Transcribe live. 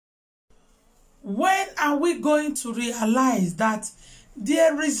When are we going to realize that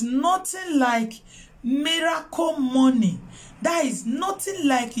there is nothing like miracle money? That is nothing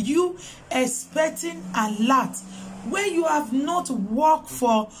like you expecting a lot, where you have not worked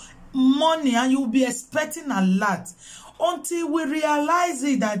for money and you will be expecting a lot, until we realize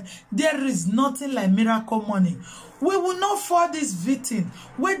it, that there is nothing like miracle money. We will not fall this victim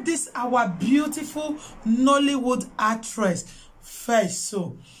with this our beautiful Nollywood actress first.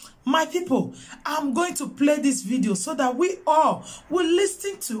 So my people, I'm going to play this video so that we all will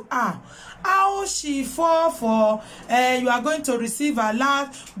listen to her. How she fall for, you are going to receive a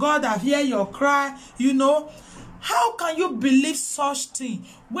lot. God have heard your cry, you know. How can you believe such thing?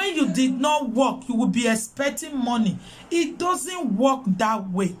 When you did not work, you will be expecting money. It doesn't work that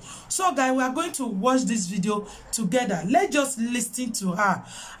way. So guys, we are going to watch this video together. Let's just listen to her.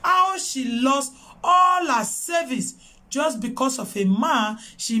 How she lost all her savings just because of a man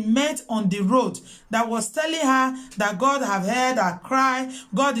she met on the road that was telling her that God have heard her cry.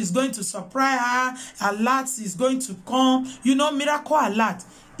 God is going to surprise her. Alert is going to come. You know, miracle alert.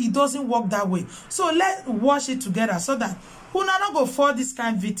 It doesn't work that way. So let's watch it together so that we not go for this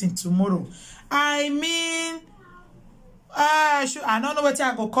kind of victim tomorrow. I mean, I don't know what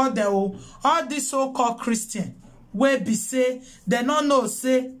I go call them. All these so-called Christian where be say they don't know,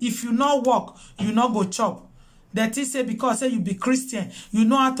 say if you not work, you not go chop. That is say because say you be Christian, you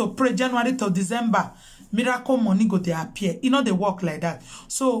know how to pray January to December, miracle money go to appear. You know they work like that.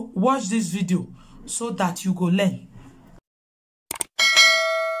 So watch this video so that you go learn.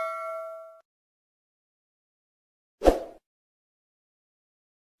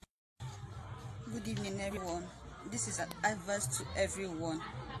 Good evening, everyone. This is an advice to everyone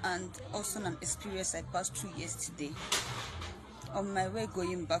and also an experience I passed through yesterday. On my way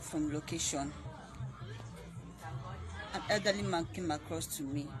going back from location, an elderly man came across to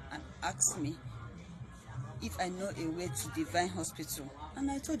me and asked me if I know a way to Divine Hospital.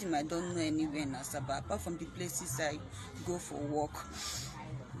 And I told him I don't know anywhere in Asaba apart from the places I go for work.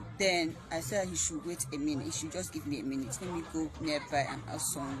 Then I said he should wait a minute. He should just give me a minute. Let me go nearby and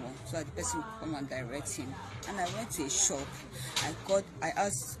ask someone so that the person will come and direct him. And I went to a shop. I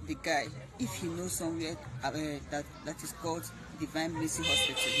asked the guy if he knows somewhere that is called Divine Mercy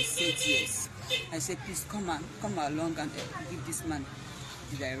Hospital. He said yes. I said, please come along and give this man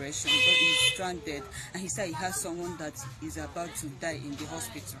the direction. But he's stranded. And he said he has someone that is about to die in the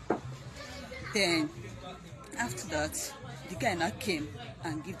hospital. Then after that, the guy now came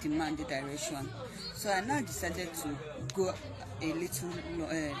and gave the man the direction. So I now decided to go a little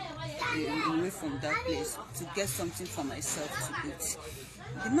away from that place to get something for myself to eat.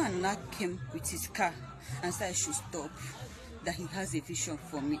 The man now came with his car and said I should stop, that he has a vision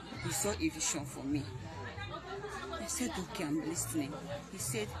for me. He saw a vision for me. I said, okay, I'm listening. He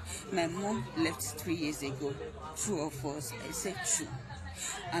said, my mom left 3 years ago, 2 of us. I said, true.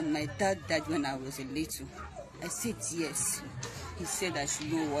 And my dad died when I was a little. I said yes. He said I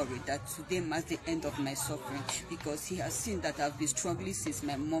should not worry, that today marks the end of my suffering because he has seen that I've been struggling since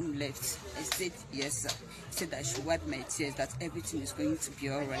my mom left. I said yes, sir. He said I should wipe my tears, that everything is going to be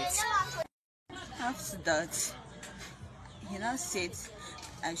all right. After that, he now said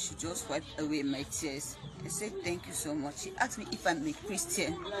I should just wipe away my tears. I said thank you so much. He asked me if I'm a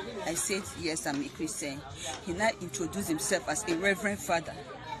Christian. I said yes, I'm a Christian. He now introduced himself as a Reverend Father.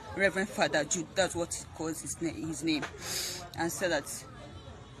 Reverend Father Jude, that's what he calls his name, and said that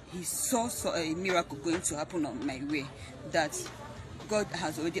he saw a miracle going to happen on my way, that God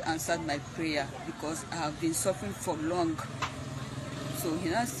has already answered my prayer because I have been suffering for long. So he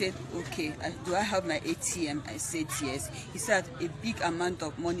now said, okay, do I have my ATM? I said yes. He said a big amount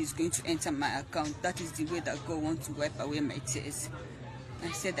of money is going to enter my account. That is the way that God wants to wipe away my tears.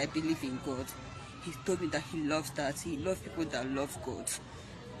 I said I believe in God. He told me that he loves that. He loves people that love God.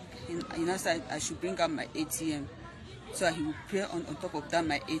 He now said I should bring out my ATM, so he will pray on top of that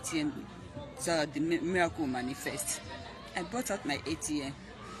my ATM, so that the miracle will manifest. I brought out my ATM.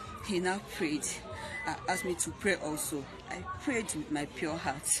 He now prayed. Asked me to pray also. I prayed with my pure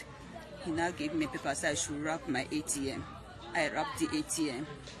heart. He now gave me a paper, said I should wrap my ATM. I wrapped the ATM.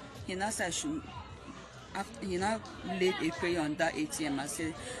 He now said I should. He now laid a prayer on that ATM and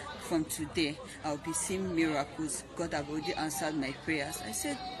said, from today, I'll be seeing miracles. God have already answered my prayers. I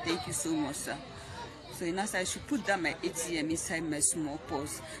said, thank you so much, sir. So he now said I should put down my ATM inside my small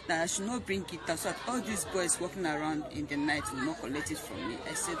purse, that I should not bring it out so that all these boys walking around in the night will not collect it from me.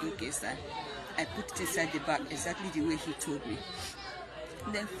 I said, okay, sir. I put it inside the bag exactly the way he told me.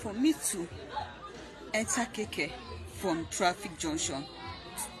 Then for me to enter Keke from Traffic Junction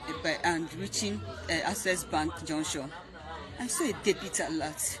and reaching Access Bank Junction, I saw a debit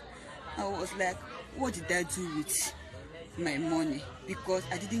alert. I was like, what did I do with my money? Because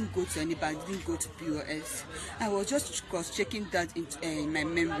I didn't go to anybody, I didn't go to POS. I was just cross-checking that in my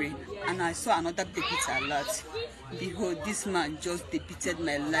memory, and I saw another debit alert. Behold, this man just debited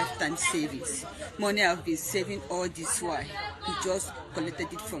my lifetime savings. Money I've been saving all this while. He just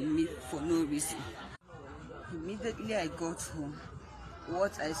collected it from me for no reason. Immediately I got home,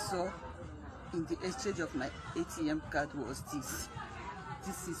 what I saw in the exchange of my ATM card was this.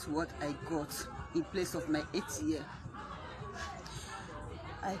 This is what I got in place of my ATM.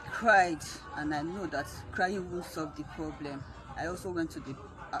 I cried, and I know that crying won't solve the problem. I also went to the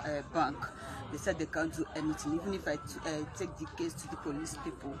bank. They said they can't do anything. Even if I take the case to the police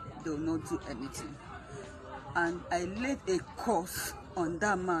people, they will not do anything. And I laid a curse on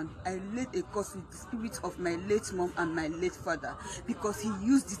that man. I laid a curse with the spirit of my late mom and my late father, because he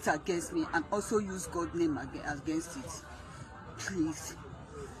used it against me and also used God's name against it. Please,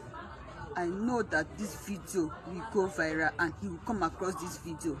 I know that this video will go viral and he will come across this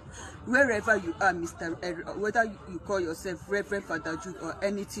video. Wherever you are, whether you call yourself Reverend Father Jude or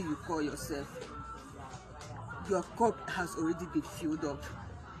anything you call yourself, your cup has already been filled up.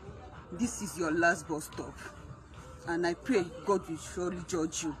 This is your last bus stop. And I pray God will surely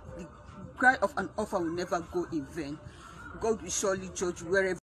judge you. The cry of an orphan will never go in vain. God will surely judge you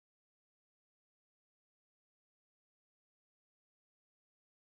wherever